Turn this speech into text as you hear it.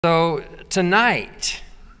So tonight,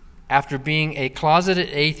 after being a closeted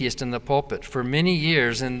atheist in the pulpit for many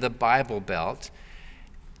years in the Bible Belt,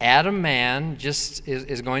 Adam Mann just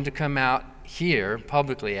is going to come out here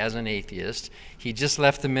publicly as an atheist. He just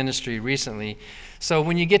left the ministry recently. So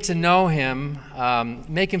when you get to know him,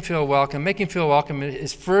 make him feel welcome. Make him feel welcome at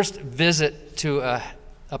his first visit to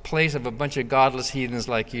a place of a bunch of godless heathens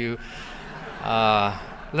like you.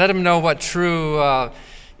 Let him know what true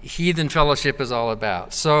heathen fellowship is all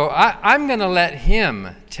about. So I'm going to let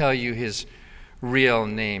him tell you his real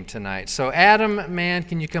name tonight. So Adam Mann,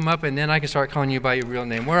 can you come up, and then I can start calling you by your real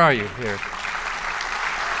name. Where are you? Here.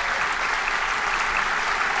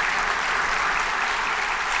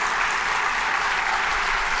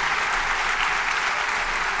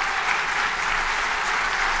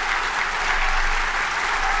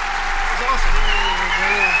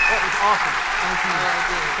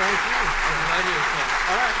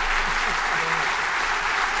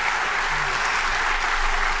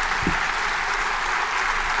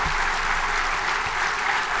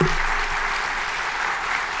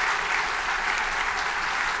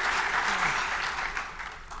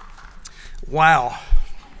 Wow.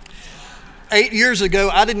 8 years ago,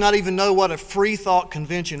 I did not even know what a free thought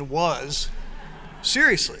convention was.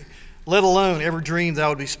 Seriously. Let alone ever dreamed that I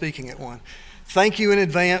would be speaking at one. Thank you in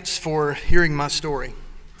advance for hearing my story.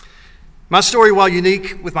 My story, while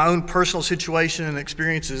unique with my own personal situation and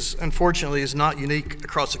experiences, unfortunately is not unique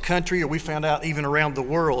across the country, or we found out even around the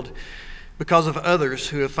world, because of others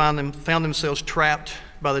who have found themselves trapped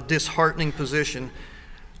by the disheartening position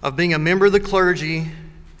of being a member of the clergy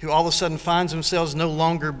who all of a sudden finds themselves no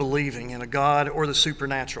longer believing in a God or the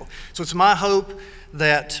supernatural. So it's my hope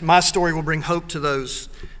that my story will bring hope to those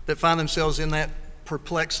that find themselves in that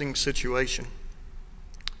perplexing situation.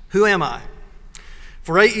 Who am I?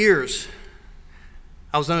 For 8 years,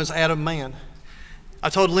 I was known as Adam Mann. I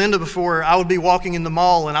told Linda before, I would be walking in the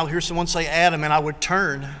mall and I would hear someone say Adam and I would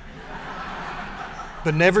turn,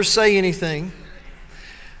 but never say anything.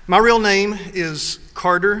 My real name is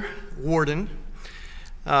Carter Warden.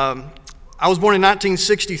 I was born in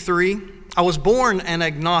 1963. I was born an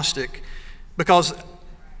agnostic because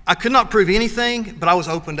I could not prove anything, but I was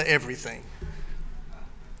open to everything.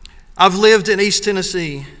 I've lived in East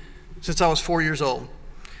Tennessee since I was 4 years old.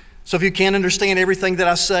 So if you can't understand everything that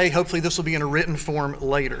I say, hopefully this will be in a written form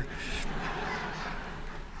later.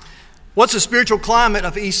 What's the spiritual climate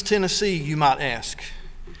of East Tennessee, you might ask?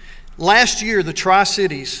 Last year, the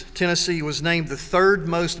Tri-Cities, Tennessee, was named the third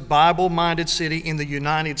most Bible-minded city in the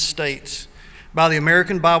United States by the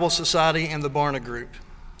American Bible Society and the Barna Group,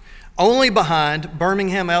 only behind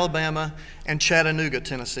Birmingham, Alabama, and Chattanooga,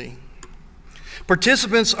 Tennessee.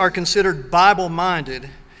 Participants are considered Bible-minded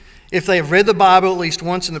if they have read the Bible at least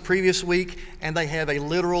once in the previous week and they have a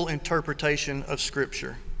literal interpretation of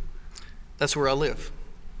Scripture. That's where I live.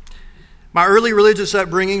 My early religious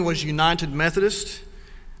upbringing was United Methodist.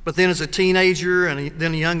 But then as a teenager and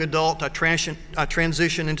then a young adult, I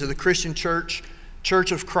transitioned into the Christian Church,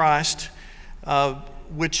 Church of Christ,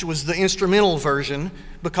 which was the instrumental version,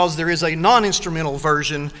 because there is a non-instrumental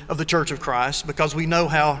version of the Church of Christ, because we know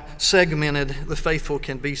how segmented the faithful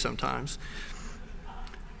can be sometimes.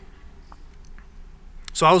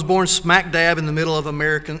 So I was born smack dab in the middle of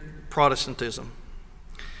American Protestantism.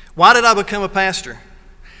 Why did I become a pastor?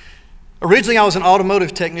 Originally, I was an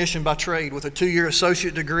automotive technician by trade with a 2-year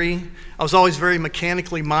associate degree. I was always very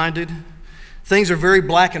mechanically minded. Things are very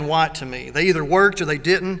black and white to me. They either worked or they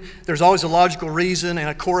didn't. There's always a logical reason and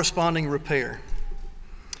a corresponding repair.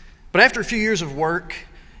 But after a few years of work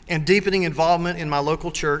and deepening involvement in my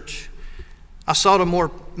local church, I sought a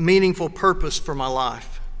more meaningful purpose for my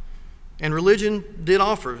life. And religion did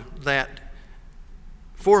offer that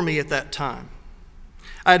for me at that time.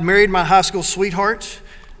 I had married my high school sweetheart.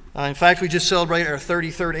 In fact, we just celebrated our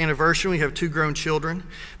 33rd anniversary. We have 2 grown children.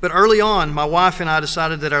 But early on, my wife and I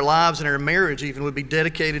decided that our lives and our marriage even would be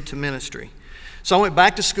dedicated to ministry. So I went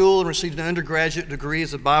back to school and received an undergraduate degree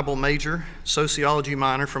as a Bible major, sociology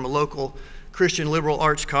minor from a local Christian liberal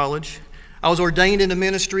arts college. I was ordained into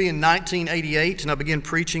ministry in 1988, and I began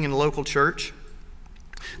preaching in a local church.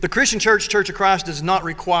 The Christian Church, Church of Christ, does not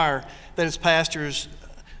require that its pastors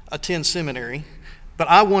attend seminary, but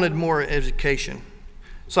I wanted more education.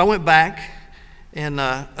 So I went back and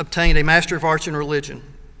obtained a Master of Arts in Religion.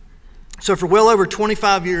 So for well over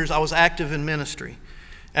 25 years, I was active in ministry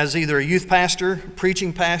as either a youth pastor,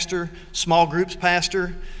 preaching pastor, small groups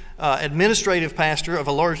pastor, administrative pastor of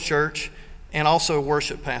a large church, and also a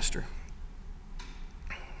worship pastor.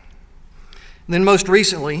 And then most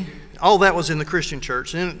recently, all that was in the Christian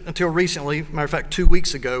church. And until recently, matter of fact, 2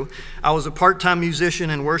 weeks ago, I was a part-time musician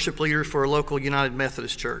and worship leader for a local United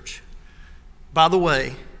Methodist church. By the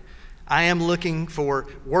way, I am looking for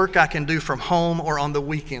work I can do from home or on the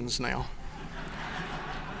weekends now.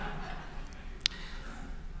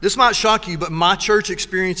 This might shock you, but my church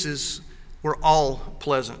experiences were all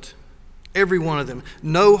pleasant. Every one of them.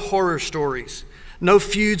 No horror stories. No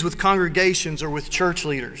feuds with congregations or with church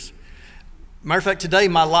leaders. Matter of fact, today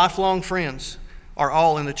my lifelong friends are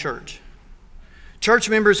all in the church. Church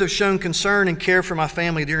members have shown concern and care for my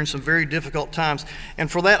family during some very difficult times, and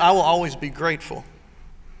for that I will always be grateful.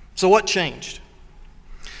 So what changed?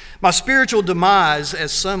 My spiritual demise,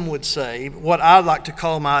 as some would say, what I'd like to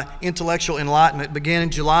call my intellectual enlightenment, began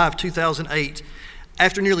in July of 2008,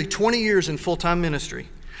 after nearly 20 years in full-time ministry.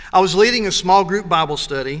 I was leading a small group Bible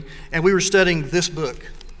study, and we were studying this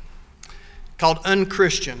book called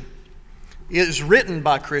Unchristian. It is written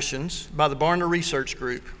by Christians, by the Barna Research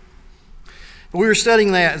Group. But we were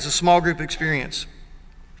studying that as a small group experience.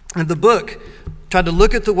 And the book tried to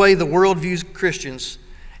look at the way the world views Christians,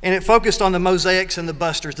 and it focused on the mosaics and the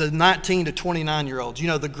busters, the 19 to 29-year-olds. You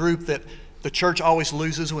know, the group that the church always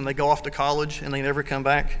loses when they go off to college and they never come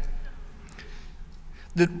back.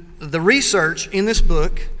 The research in this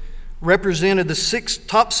book represented the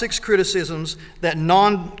top six criticisms that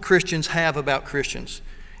non-Christians have about Christians.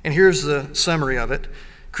 And here's the summary of it.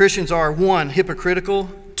 Christians are 1, hypocritical,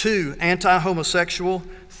 2, anti-homosexual,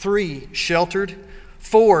 3, sheltered,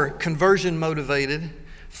 4, conversion motivated,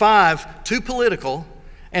 5, too political,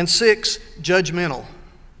 and 6, judgmental.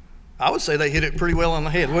 I would say they hit it pretty well on the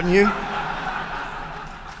head, wouldn't you?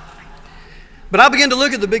 But I began to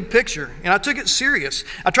look at the big picture, and I took it serious.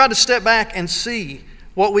 I tried to step back and see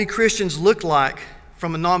what we Christians looked like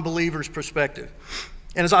from a non-believer's perspective.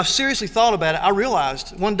 And as I seriously thought about it, I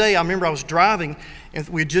realized one day, I remember I was driving, and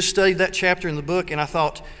we had just studied that chapter in the book, and I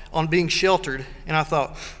thought on being sheltered, and I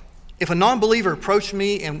thought, if a non-believer approached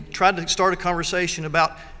me and tried to start a conversation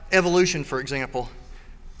about evolution, for example,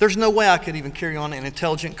 there's no way I could even carry on an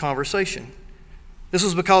intelligent conversation. This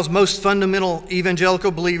was because most fundamental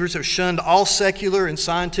evangelical believers have shunned all secular and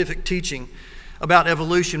scientific teaching about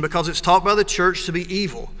evolution because it's taught by the church to be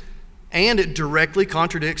evil, and it directly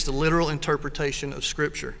contradicts the literal interpretation of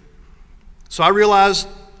Scripture. So I realized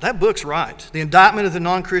that book's right. The indictment of the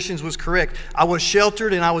non-Christians was correct. I was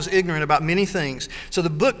sheltered and I was ignorant about many things. So the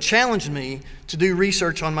book challenged me to do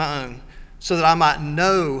research on my own so that I might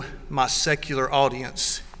know my secular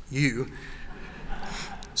audience, you,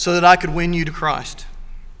 so that I could win you to Christ.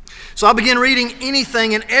 So I began reading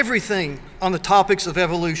anything and everything on the topics of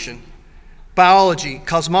evolution. Biology,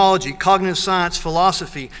 cosmology, cognitive science,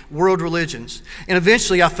 philosophy, world religions. And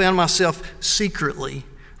eventually I found myself secretly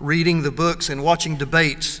reading the books and watching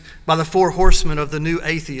debates by the four horsemen of the new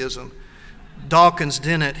atheism, Dawkins,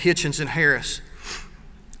 Dennett, Hitchens, and Harris.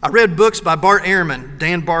 I read books by Bart Ehrman,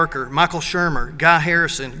 Dan Barker, Michael Shermer, Guy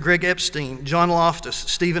Harrison, Greg Epstein, John Loftus,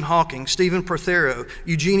 Stephen Hawking, Stephen Prothero,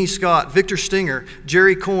 Eugenie Scott, Victor Stinger,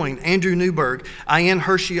 Jerry Coyne, Andrew Newberg, Ayan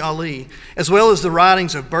Hirsi Ali, as well as the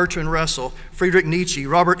writings of Bertrand Russell, Friedrich Nietzsche,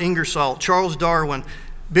 Robert Ingersoll, Charles Darwin,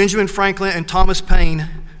 Benjamin Franklin, and Thomas Paine,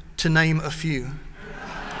 to name a few.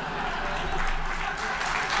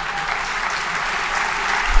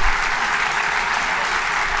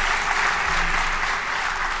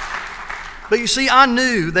 But you see, I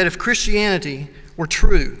knew that if Christianity were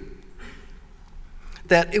true,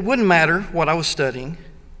 that it wouldn't matter what I was studying.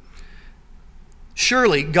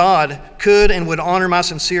 Surely God could and would honor my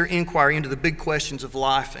sincere inquiry into the big questions of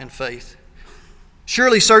life and faith.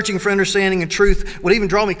 Surely searching for understanding and truth would even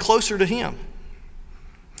draw me closer to Him.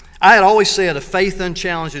 I had always said a faith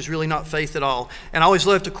unchallenged is really not faith at all. And I always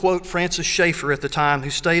loved to quote Francis Schaeffer at the time, who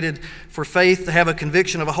stated, for faith to have a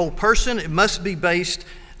conviction of a whole person, it must be based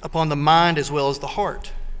upon the mind as well as the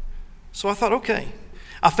heart. So I thought, okay.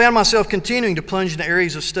 I found myself continuing to plunge into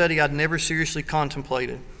areas of study I'd never seriously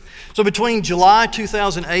contemplated. So between July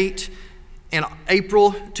 2008 and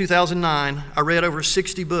April 2009, I read over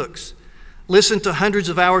 60 books, listened to hundreds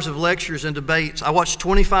of hours of lectures and debates. I watched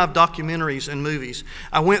 25 documentaries and movies.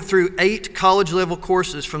 I went through 8 college-level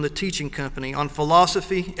courses from the Teaching Company on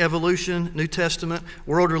philosophy, evolution, New Testament,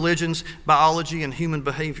 world religions, biology, and human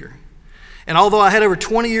behavior. And although I had over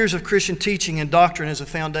 20 years of Christian teaching and doctrine as a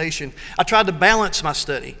foundation, I tried to balance my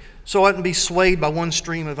study so I wouldn't be swayed by one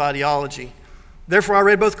stream of ideology. Therefore, I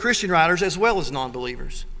read both Christian writers as well as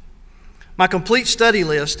non-believers. My complete study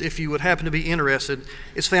list, if you would happen to be interested,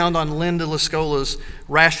 is found on Linda Lascola's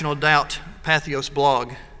Rational Doubt Pathos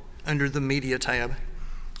blog under the Media tab.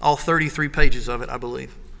 All 33 pages of it, I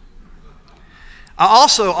believe. I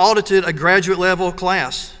also audited a graduate level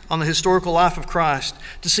class on the historical life of Christ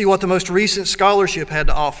to see what the most recent scholarship had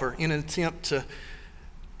to offer in an attempt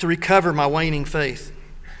to recover my waning faith.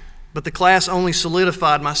 But the class only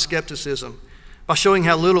solidified my skepticism by showing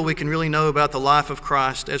how little we can really know about the life of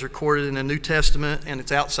Christ as recorded in the New Testament and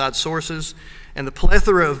its outside sources, and the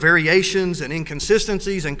plethora of variations and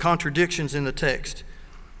inconsistencies and contradictions in the text.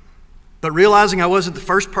 But realizing I wasn't the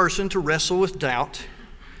first person to wrestle with doubt,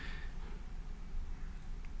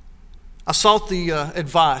 I sought the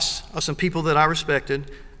advice of some people that I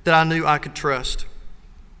respected, that I knew I could trust.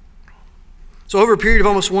 So over a period of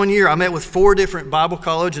almost 1 year, I met with 4 different Bible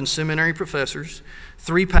college and seminary professors,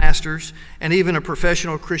 3 pastors, and even a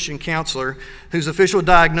professional Christian counselor whose official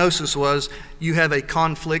diagnosis was, "You have a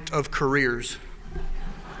conflict of careers."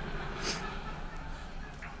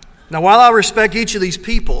 Now, while I respect each of these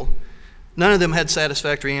people, none of them had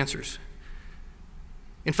satisfactory answers.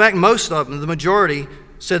 In fact, most of them, the majority,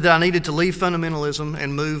 said that I needed to leave fundamentalism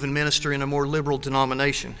and move and minister in a more liberal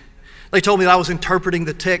denomination. They told me that I was interpreting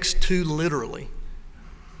the text too literally.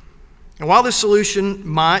 And while this solution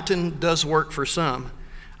might and does work for some,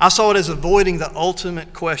 I saw it as avoiding the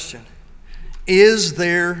ultimate question. Is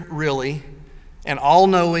there really an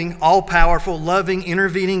all-knowing, all-powerful, loving,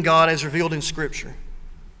 intervening God as revealed in Scripture?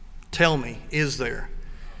 Tell me, is there?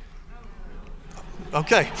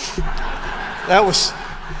 Okay. That was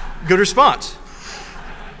a good response.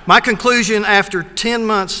 My conclusion after 10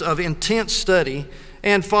 months of intense study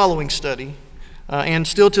and following study, and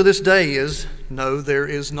still to this day, is no, there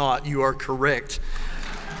is not. You are correct.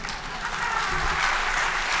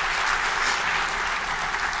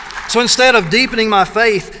 So instead of deepening my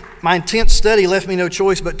faith, my intense study left me no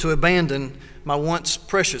choice but to abandon my once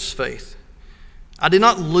precious faith. I did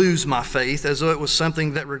not lose my faith as though it was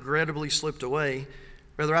something that regrettably slipped away.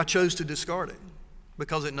 Rather, I chose to discard it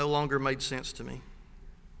because it no longer made sense to me.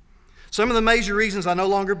 Some of the major reasons I no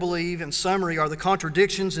longer believe, in summary, are the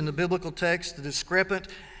contradictions in the biblical text, the discrepant,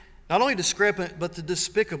 not only discrepant, but the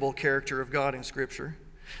despicable character of God in Scripture,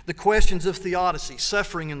 the questions of theodicy,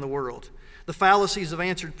 suffering in the world, the fallacies of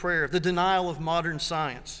answered prayer, the denial of modern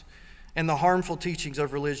science, and the harmful teachings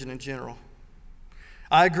of religion in general.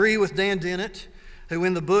 I agree with Dan Dennett, who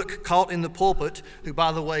in the book Caught in the Pulpit, who,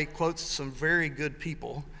 by the way, quotes some very good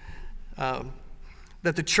people,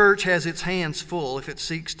 that the church has its hands full if it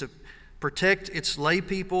seeks to protect its lay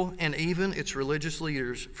people and even its religious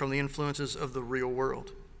leaders from the influences of the real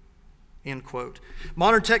world. End quote.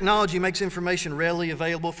 Modern technology makes information readily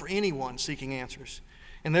available for anyone seeking answers.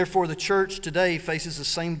 And therefore the church today faces the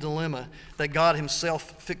same dilemma that God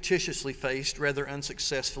himself fictitiously faced, rather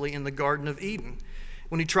unsuccessfully, in the Garden of Eden,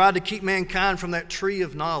 when he tried to keep mankind from that tree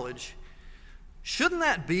of knowledge. Shouldn't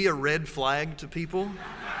that be a red flag to people?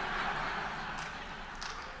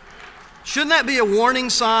 Shouldn't that be a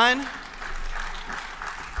warning sign?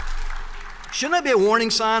 Shouldn't that be a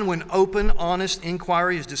warning sign when open, honest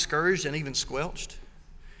inquiry is discouraged and even squelched?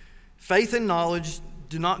 Faith and knowledge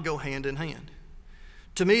do not go hand in hand.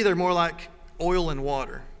 To me, they're more like oil and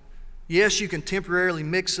water. Yes, you can temporarily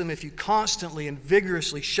mix them if you constantly and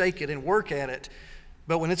vigorously shake it and work at it,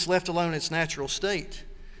 but when it's left alone in its natural state,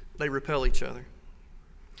 they repel each other.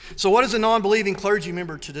 So what is a non-believing clergy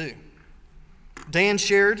member to do? Dan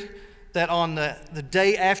shared that on the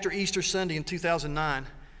day after Easter Sunday in 2009,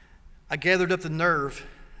 I gathered up the nerve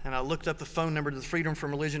and I looked up the phone number to the Freedom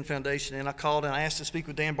from Religion Foundation, and I called and I asked to speak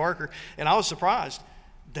with Dan Barker, and I was surprised.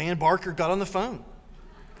 Dan Barker got on the phone.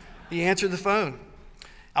 He answered the phone.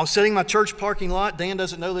 I was sitting in my church parking lot. Dan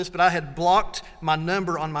doesn't know this, but I had blocked my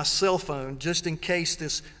number on my cell phone just in case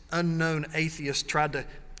this unknown atheist tried to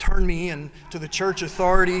turn me in to the church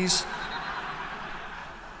authorities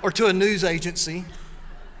or to a news agency.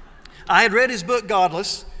 I had read his book,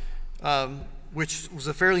 Godless, which was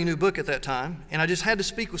a fairly new book at that time, and I just had to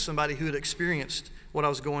speak with somebody who had experienced what I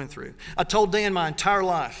was going through. I told Dan my entire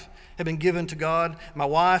life had been given to God. My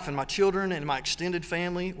wife and my children and my extended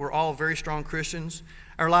family were all very strong Christians.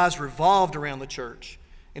 Our lives revolved around the church.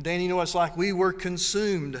 And Dan, you know what it's like? We were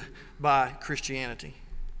consumed by Christianity.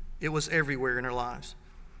 It was everywhere in our lives.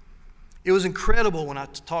 It was incredible when I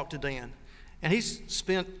talked to Dan. And he's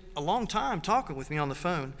spent a long time talking with me on the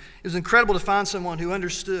phone. It was incredible to find someone who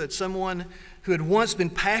understood, someone who had once been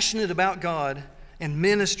passionate about God and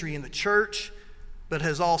ministry in the church, but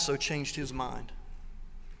has also changed his mind.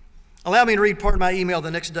 Allow me to read part of my email the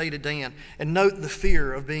next day to Dan and note the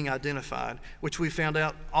fear of being identified, which we found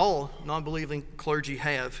out all non-believing clergy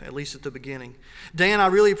have, at least at the beginning. Dan, I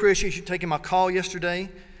really appreciate you taking my call yesterday.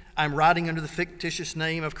 I'm writing under the fictitious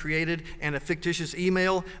name I've created and a fictitious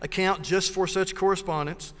email account just for such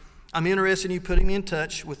correspondence. I'm interested in you putting me in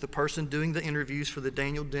touch with the person doing the interviews for the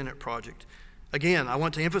Daniel Dennett Project. Again, I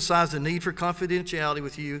want to emphasize the need for confidentiality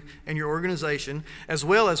with you and your organization, as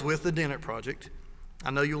well as with the Dennett Project.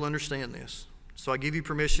 I know you'll understand this. So I give you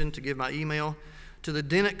permission to give my email to the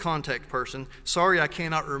Dennett contact person. Sorry, I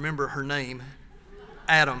cannot remember her name.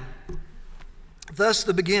 Adam. Thus,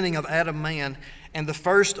 the beginning of Adam Man and the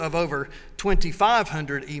first of over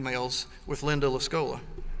 2,500 emails with Linda Lascola,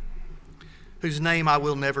 whose name I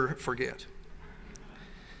will never forget.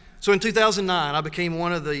 So in 2009, I became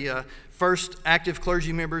one of the first active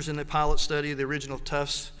clergy members in the pilot study of the original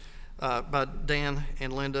Tufts by Dan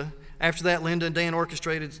and Linda. After that, Linda and Dan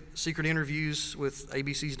orchestrated secret interviews with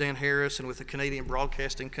ABC's Dan Harris and with the Canadian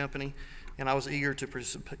Broadcasting Company, and I was eager to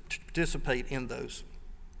participate in those.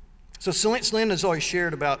 So since Linda's always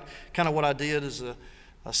shared about kind of what I did as a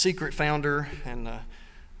secret founder and a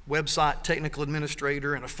website technical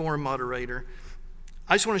administrator and a forum moderator,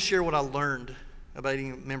 I just want to share what I learned about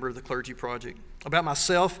being a member of the Clergy Project, about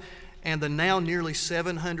myself and the now nearly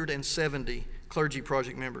 770 Clergy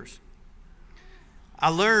Project members. I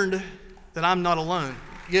learned that I'm not alone.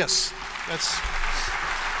 Yes, that's...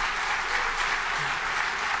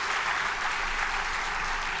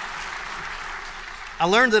 I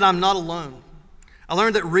learned that I'm not alone. I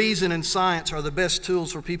learned that reason and science are the best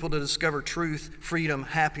tools for people to discover truth, freedom,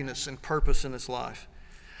 happiness, and purpose in this life.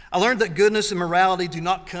 I learned that goodness and morality do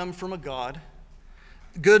not come from a God.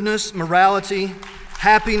 Goodness, morality,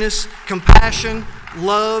 happiness, compassion,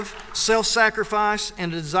 love, self-sacrifice,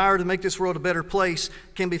 and a desire to make this world a better place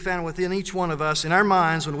can be found within each one of us in our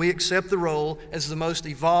minds when we accept the role as the most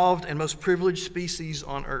evolved and most privileged species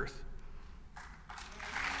on earth.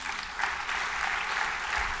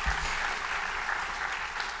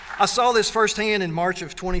 I saw this firsthand in March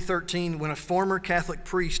of 2013 when a former Catholic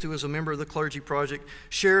priest who was a member of the Clergy Project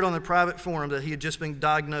shared on the private forum that he had just been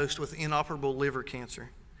diagnosed with inoperable liver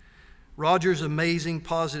cancer. Roger's amazing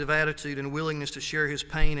positive attitude and willingness to share his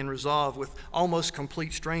pain and resolve with almost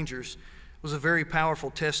complete strangers was a very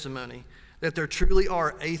powerful testimony that there truly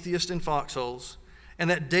are atheists in foxholes, and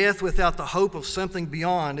that death without the hope of something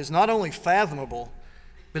beyond is not only fathomable,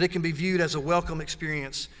 but it can be viewed as a welcome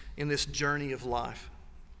experience in this journey of life.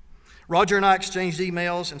 Roger and I exchanged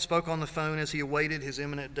emails and spoke on the phone as he awaited his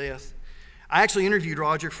imminent death. I actually interviewed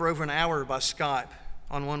Roger for over an hour by Skype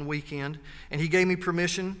on one weekend, and he gave me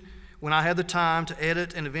permission when I had the time to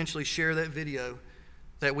edit and eventually share that video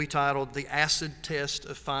that we titled The Acid Test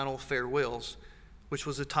of Final Farewells, which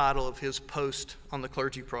was the title of his post on the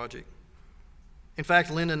Clergy Project. In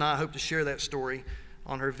fact, Linda and I hope to share that story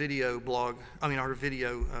on her video blog,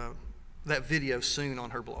 that video soon on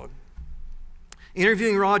her blog.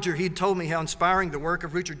 Interviewing Roger, he'd told me how inspiring the work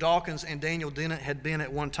of Richard Dawkins and Daniel Dennett had been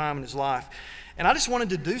at one time in his life. And I just wanted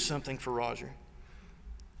to do something for Roger.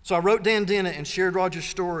 So I wrote Dan Dennett and shared Roger's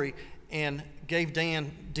story and gave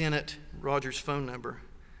Dan Dennett Roger's phone number.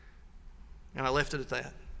 And I left it at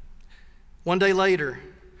that. One day later,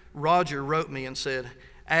 Roger wrote me and said,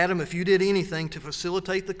 "Adam, if you did anything to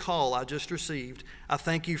facilitate the call I just received, I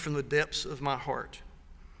thank you from the depths of my heart."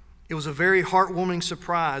 It was a very heartwarming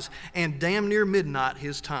surprise and damn near midnight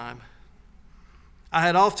his time. I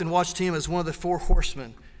had often watched him as one of the four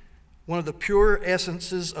horsemen, one of the pure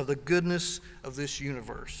essences of the goodness of this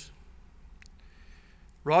universe.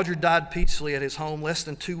 Roger died peacefully at his home less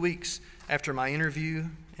than 2 weeks after my interview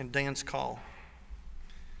and Dan's call.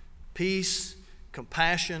 Peace,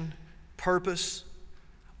 compassion, purpose,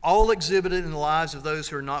 all exhibited in the lives of those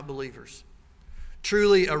who are not believers.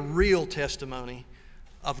 Truly a real testimony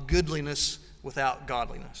of goodliness without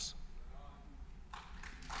godliness.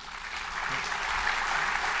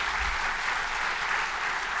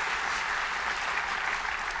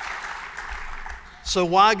 So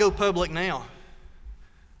why go public now?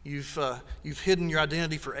 You've hidden your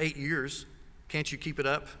identity for 8 years. Can't you keep it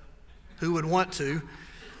up? Who would want to?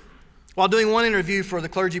 While doing one interview for the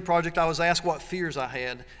Clergy Project, I was asked what fears I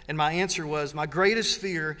had, and my answer was, my greatest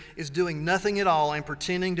fear is doing nothing at all and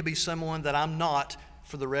pretending to be someone that I'm not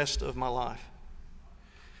for the rest of my life.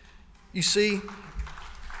 You see,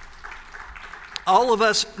 all of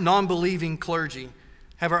us non-believing clergy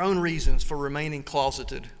have our own reasons for remaining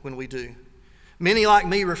closeted when we do. Many, like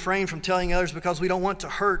me, refrain from telling others because we don't want to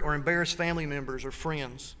hurt or embarrass family members or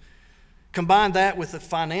friends. Combine that with the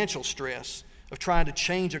financial stress of trying to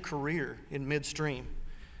change a career in midstream,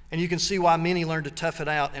 and you can see why many learn to tough it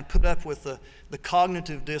out and put up with the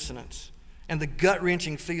cognitive dissonance and the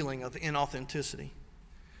gut-wrenching feeling of inauthenticity.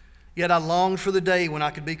 Yet I longed for the day when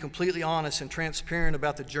I could be completely honest and transparent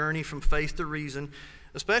about the journey from faith to reason,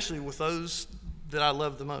 especially with those that I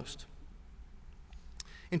love the most.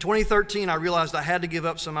 In 2013, I realized I had to give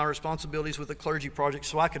up some of my responsibilities with the clergy project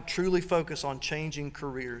so I could truly focus on changing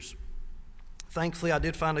careers. Thankfully, I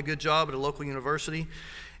did find a good job at a local university,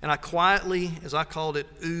 and I quietly, as I called it,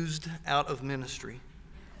 oozed out of ministry.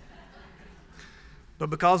 But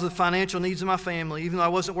because of the financial needs of my family, even though I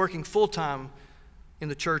wasn't working full-time in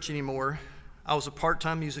the church anymore, I was a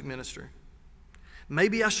part-time music minister.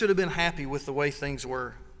 Maybe I should have been happy with the way things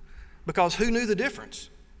were, because who knew the difference?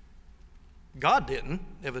 God didn't,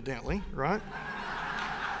 evidently, right?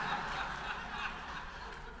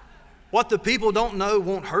 What the people don't know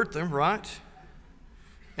won't hurt them, right?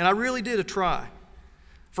 And I really did a try.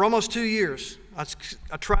 For almost 2 years,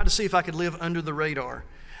 I tried to see if I could live under the radar.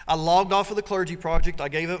 I logged off of the clergy project. I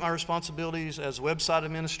gave up my responsibilities as a website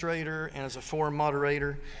administrator and as a forum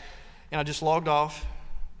moderator, and I just logged off.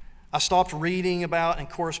 I stopped reading about and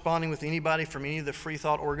corresponding with anybody from any of the free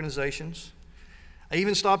thought organizations. I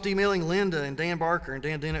even stopped emailing Linda and Dan Barker and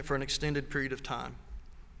Dan Dennett for an extended period of time.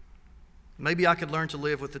 Maybe I could learn to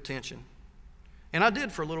live with the tension. And I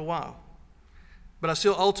did for a little while. But I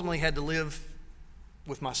still ultimately had to live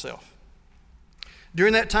with myself.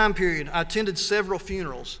 During that time period, I attended several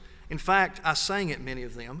funerals. In fact, I sang at many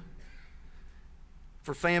of them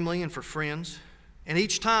for family and for friends. And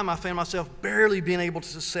each time I found myself barely being able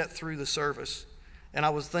to sit through the service. And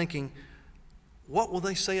I was thinking, what will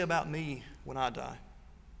they say about me when I die?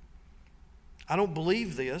 I don't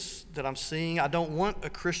believe this that I'm seeing. I don't want a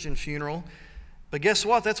Christian funeral. But guess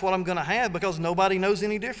what? That's what I'm going to have because nobody knows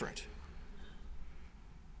any different.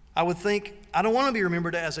 I would think, I don't want to be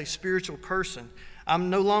remembered as a spiritual person. I'm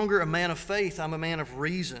no longer a man of faith. I'm a man of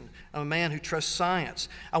reason. I'm a man who trusts science.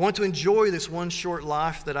 I want to enjoy this one short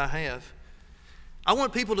life that I have. I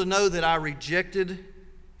want people to know that I rejected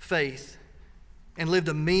faith and lived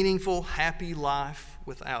a meaningful, happy life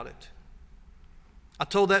without it. I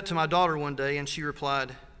told that to my daughter one day, and she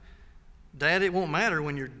replied, "Dad, it won't matter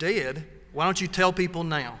when you're dead. Why don't you tell people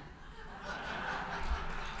now?"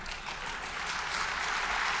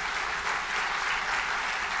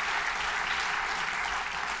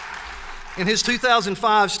 In his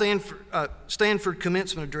 2005 Stanford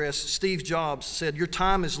commencement address, Steve Jobs said, "Your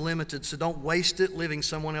time is limited, so don't waste it living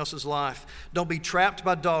someone else's life. Don't be trapped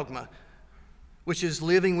by dogma, which is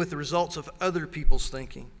living with the results of other people's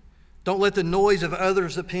thinking. Don't let the noise of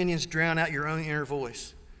others' opinions drown out your own inner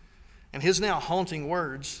voice." And his now haunting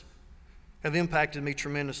words have impacted me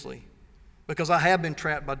tremendously because I have been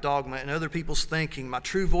trapped by dogma and other people's thinking. My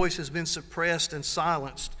true voice has been suppressed and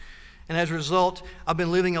silenced. And as a result, I've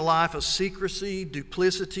been living a life of secrecy,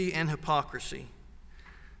 duplicity, and hypocrisy.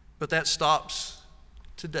 But that stops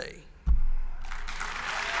today.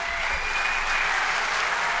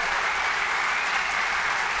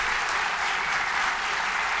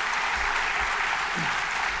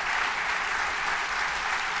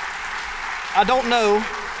 I don't know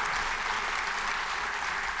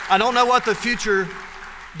what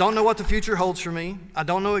the future holds for me. I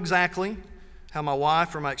don't know exactly how my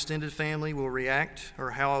wife or my extended family will react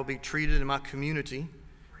or how I'll be treated in my community.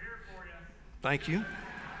 We're here for you. Thank you.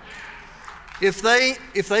 If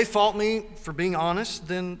they fault me for being honest,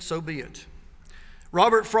 then so be it.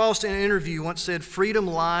 Robert Frost in an interview once said, "Freedom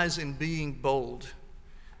lies in being bold."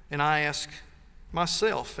 And I ask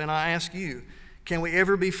myself, and I ask you, can we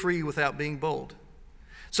ever be free without being bold?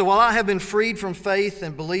 So while I have been freed from faith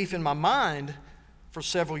and belief in my mind for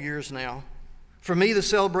several years now, for me, the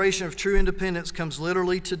celebration of true independence comes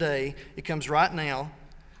literally today. It comes right now.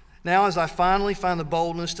 Now, as I finally find the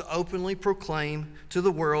boldness to openly proclaim to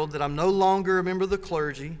the world that I'm no longer a member of the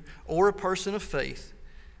clergy or a person of faith,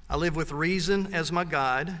 I live with reason as my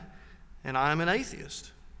guide, and I am an atheist.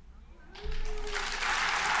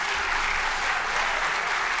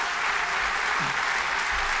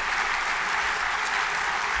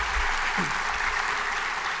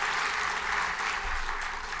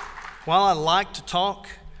 While I like to talk,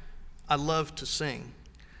 I love to sing.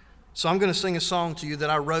 So I'm going to sing a song to you that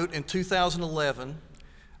I wrote in 2011.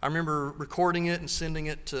 I remember recording it and sending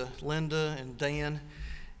it to Linda and Dan.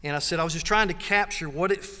 And I said I was just trying to capture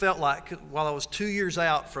what it felt like while I was 2 years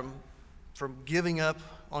out from giving up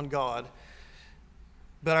on God.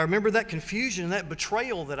 But I remember that confusion, that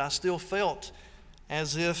betrayal that I still felt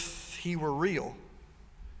as if He were real.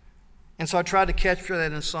 And so I tried to capture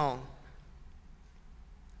that in a song.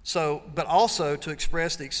 But also to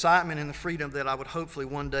express the excitement and the freedom that I would hopefully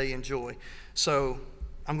one day enjoy. So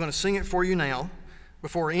I'm going to sing it for you now,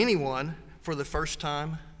 before anyone, for the first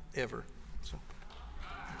time ever. So.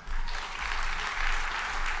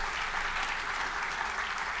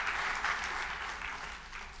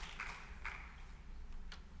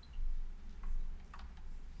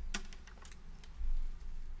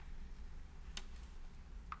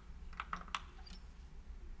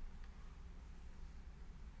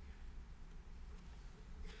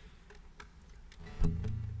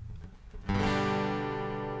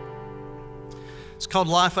 called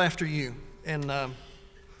Life After You. And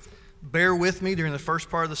bear with me during the first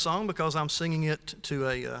part of the song because I'm singing it to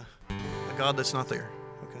a God that's not there.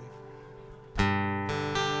 Okay.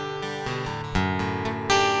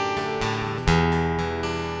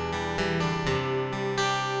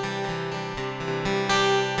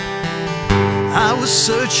 I was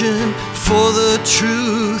searching for the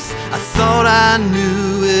truth. I thought I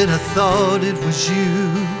knew it. I thought it was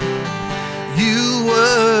you. You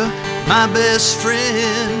were my best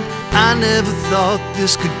friend. I never thought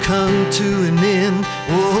this could come to an end.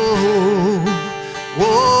 Whoa,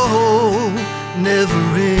 whoa, never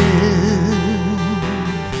end.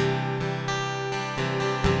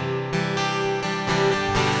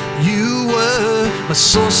 You were my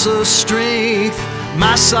source of strength,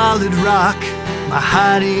 my solid rock, my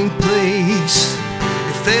hiding place.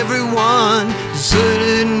 If everyone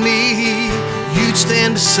deserted me, you'd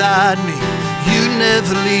stand beside me. You'd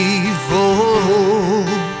never leave. Oh,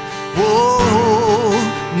 oh,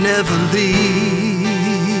 never leave.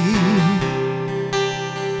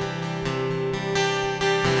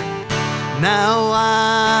 Now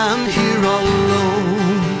I'm here all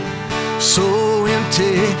alone, so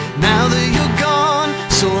empty. Now that you're gone,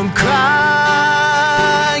 so I'm crying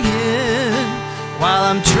while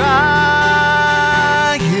I'm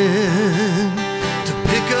trying to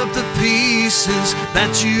pick up the pieces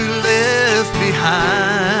that you left behind.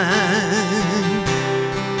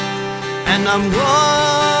 And I'm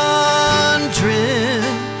wondering,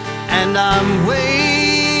 and I'm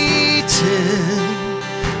waiting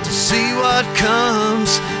to see what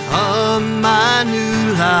comes of my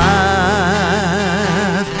new life.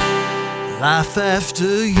 Life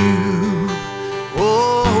after you,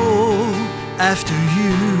 oh, after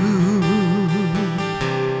you.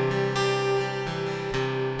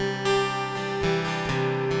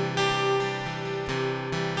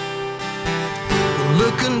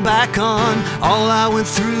 Looking back on all I went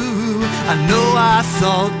through, I know I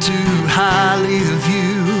thought too highly of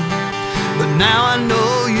you. But now I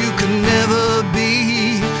know you can never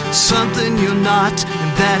be something you're not,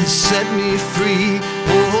 and that has set me free.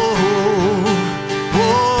 Oh,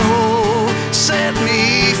 oh, set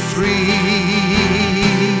me free.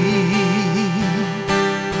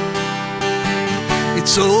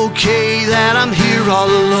 It's okay that I'm here all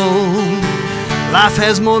alone. Life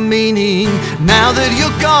has more meaning now that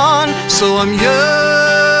you're gone. So I'm yearning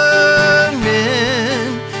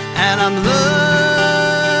and I'm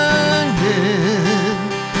learning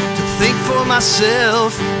to think for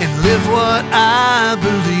myself and live what I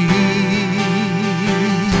believe.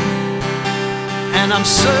 And I'm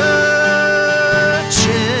searching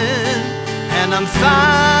and I'm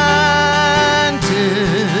finding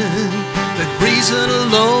that reason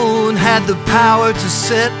alone had the power to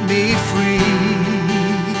set me free.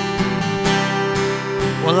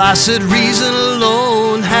 Well, I said reason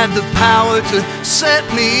alone had the power to set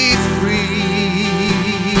me free.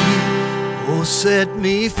 Oh, set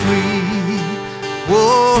me free.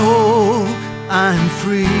 Whoa, I'm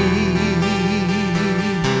free.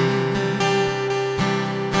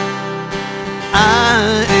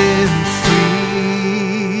 I am free.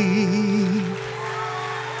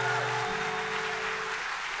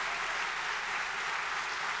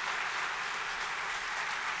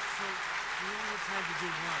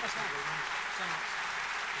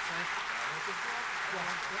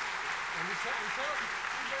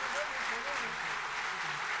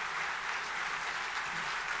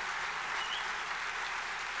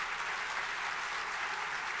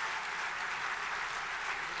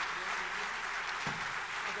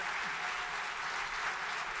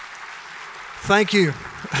 Thank you.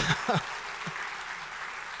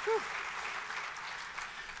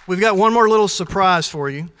 We've got one more little surprise for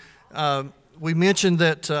you. We mentioned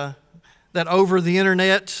that over the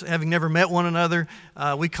internet, having never met one another,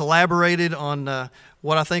 we collaborated on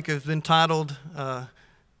what I think has been titled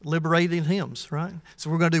Liberating Hymns, right? So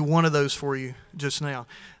we're going to do one of those for you just now.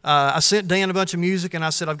 I sent Dan a bunch of music and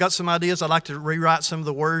I said, I've got some ideas. I'd like to rewrite some of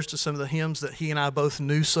the words to some of the hymns that he and I both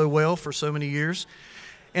knew so well for so many years.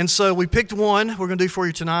 And so we picked one we're going to do for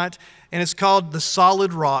you tonight, and it's called The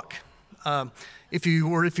Solid Rock. If you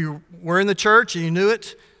were in the church and you knew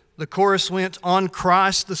it, the chorus went, on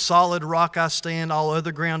Christ the solid rock I stand, all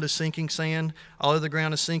other ground is sinking sand, all other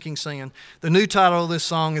ground is sinking sand. The new title of this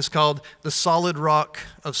song is called The Solid Rock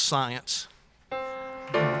of Science.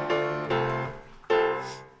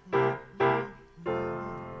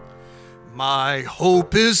 My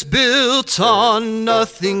hope is built on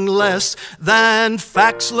nothing less than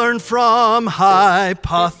facts learned from hypothesis.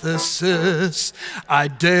 I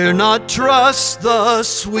dare not trust the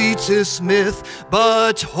sweetest myth,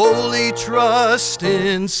 but wholly trust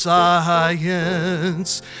in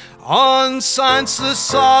science. On science, the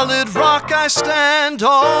solid rock I stand,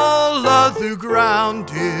 all other ground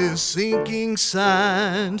is sinking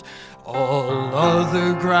sand. All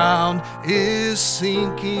other ground is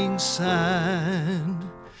sinking sand.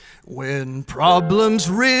 When problems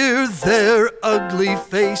rear their ugly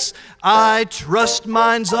face, I trust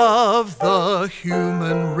minds of the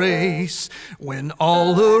human race. When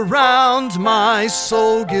all around my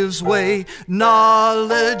soul gives way,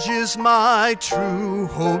 knowledge is my true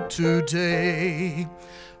hope today.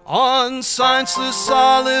 On science, the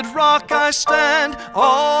solid rock I stand,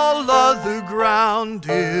 all other ground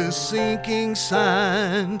is sinking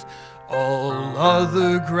sand. All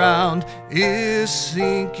other ground is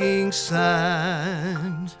sinking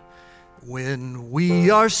sand. When we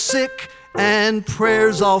are sick and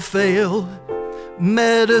prayers all fail,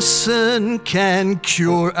 medicine can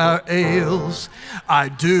cure our ails. I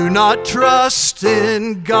do not trust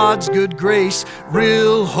in God's good grace.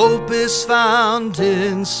 Real hope is found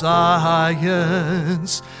in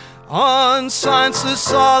science. On science, the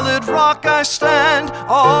solid rock I stand,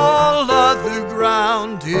 all other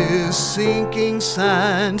ground is sinking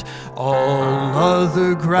sand. All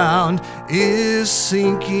other ground is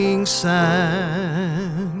sinking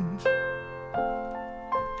sand.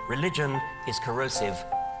 Religion is corrosive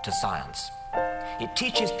to science. It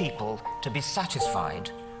teaches people to be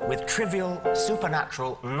satisfied with trivial,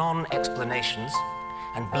 supernatural non-explanations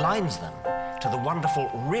and blinds them to the wonderful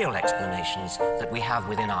real explanations that we have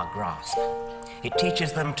within our grasp. It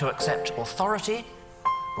teaches them to accept authority,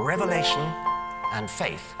 revelation, and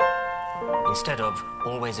faith, instead of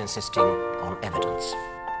always insisting on evidence.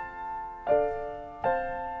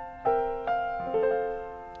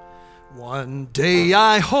 One day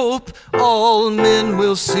I hope all men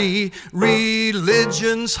will see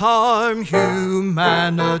religion's harm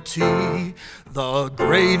humanity. The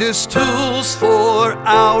greatest tools for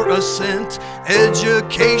our ascent,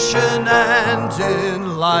 education and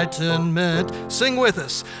enlightenment. Sing with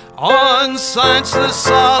us. On science, the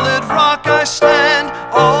solid rock I stand,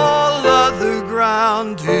 all other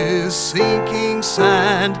ground is sinking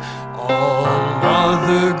sand. All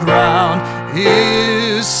other ground is